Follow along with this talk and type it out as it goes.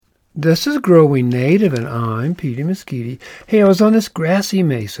This is Growing Native, and I'm Petey Mesquite. Hey, I was on this grassy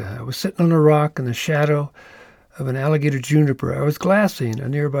mesa. I was sitting on a rock in the shadow of an alligator juniper. I was glassing a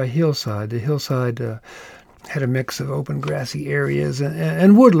nearby hillside. The hillside had a mix of open grassy areas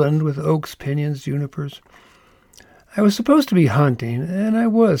and woodland with oaks, pinyons, junipers. I was supposed to be hunting, and I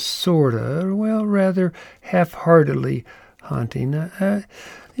was rather half-heartedly hunting. I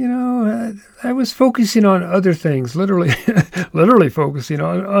was focusing on other things, literally, literally focusing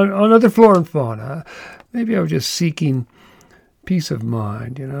on other flora and fauna. Maybe I was just seeking peace of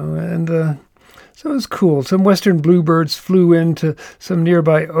mind, and so it was cool. Some western bluebirds flew into some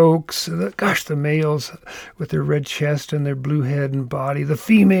nearby oaks. The males with their red chest and their blue head and body. The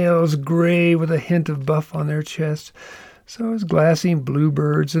females gray with a hint of buff on their chest. So I was glassing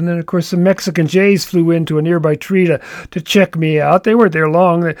bluebirds, and then, of course, some Mexican jays flew into a nearby tree to check me out. They weren't there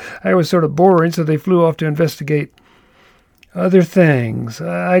long. I was sort of boring, so they flew off to investigate other things.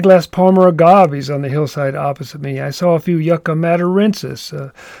 I glassed Palmer agaves on the hillside opposite me. I saw a few Yucca matarensis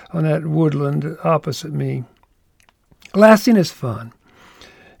on that woodland opposite me. Glassing is fun.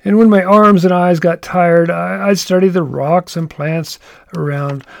 And when my arms and eyes got tired, I'd study the rocks and plants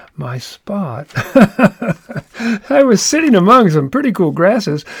around my spot. I was sitting among some pretty cool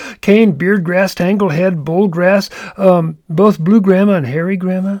grasses: cane, beardgrass, tanglehead, bullgrass, both blue grama and hairy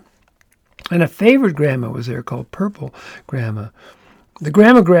grama. And a favorite grama was there called purple grama. The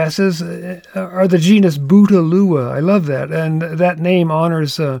grama grasses are the genus Butalua. I love that. And that name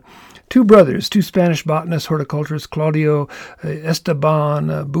honors two brothers, two Spanish botanists, horticulturists, Claudio Esteban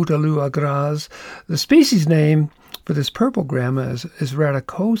Butalua Agraz. The species name for this purple grama is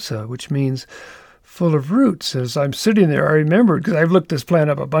radicosa, which means full of roots. As I'm sitting there, I remembered, because I've looked this plant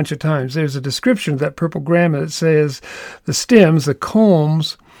up a bunch of times, there's a description of that purple grama that says the stems, the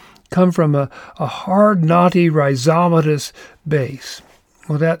culms, come from a hard, knotty, rhizomatous base.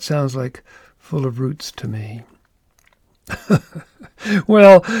 Well, that sounds like full of roots to me.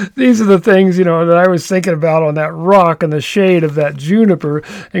 Well, these are the things, that I was thinking about on that rock in the shade of that juniper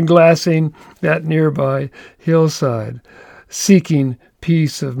and glassing that nearby hillside, seeking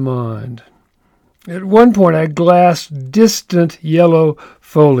peace of mind. At one point, I glassed distant yellow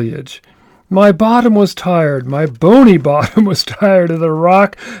foliage. My bottom was tired. My bony bottom was tired of the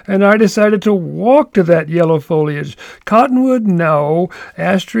rock, and I decided to walk to that yellow foliage. Cottonwood, no.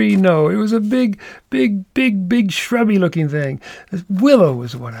 Ash tree, no. It was a big, shrubby-looking thing. Willow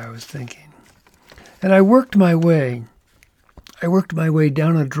was what I was thinking. And I worked my way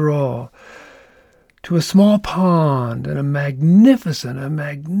down a draw to a small pond and a magnificent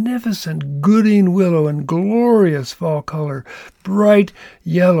Gooding willow in glorious fall color, bright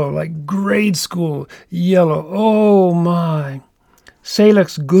yellow, like grade school yellow. Oh, my.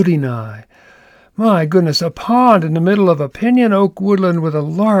 Salix Goodingi. My goodness, a pond in the middle of a pinyon oak woodland with a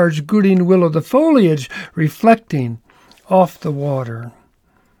large Gooding willow, the foliage reflecting off the water.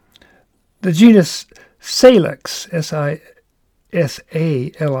 The genus Salix, S-I-S-A-L-I-X,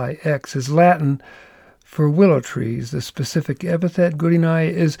 is Latin for willow trees. The specific epithet,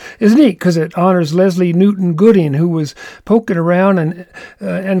 Goodingi, is neat because it honors Leslie Newton Gooding, who was poking around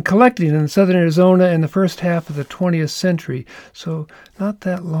and collecting in southern Arizona in the first half of the 20th century, so not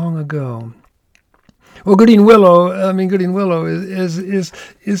that long ago. Well, Gooding willow is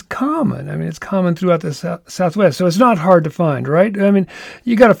common. It's common throughout the Southwest, so it's not hard to find, right?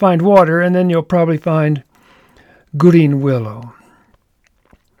 You got to find water, and then you'll probably find Gooding willow.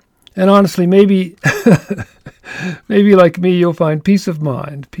 And honestly, maybe like me, you'll find peace of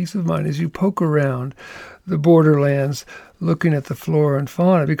mind as you poke around the borderlands looking at the flora and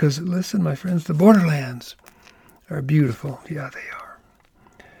fauna. Because, listen, my friends, the borderlands are beautiful. Yeah, they are.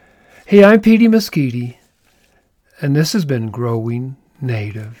 Hey, I'm Petey Mesquite, and this has been Growing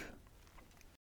Native.